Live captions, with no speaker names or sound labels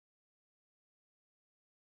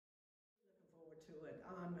to it.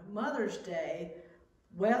 On Mother's Day,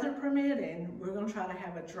 weather permitting, we're going to try to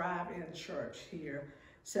have a drive-in church here.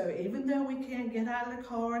 So even though we can't get out of the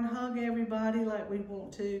car and hug everybody like we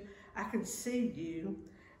want to, I can see you,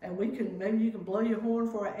 and maybe you can blow your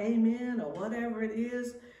horn for an amen or whatever it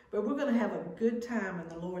is, but we're going to have a good time in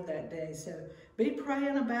the Lord that day. So be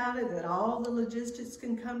praying about it, that all the logistics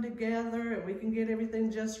can come together and we can get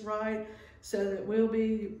everything just right so that we'll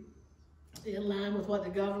be in line with what the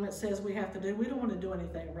government says we have to do. We don't want to do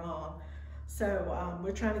anything wrong. So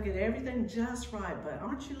we're trying to get everything just right, but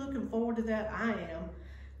aren't you looking forward to that? I am.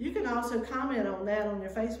 You can also comment on that on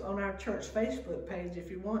on our church Facebook page if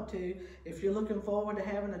you want to, if you're looking forward to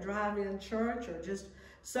having a drive-in church, or just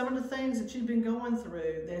some of the things that you've been going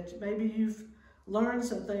through, that maybe you've learned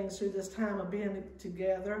some things through this time of being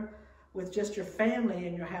together with just your family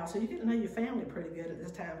in your house. So you get to know your family pretty good at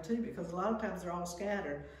this time too, because a lot of times they're all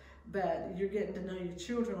scattered, but you're getting to know your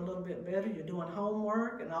children a little bit better. You're doing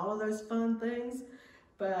homework and all of those fun things.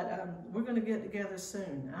 But we're going to get together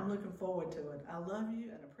soon. I'm looking forward to it. I love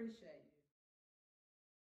you and appreciate you.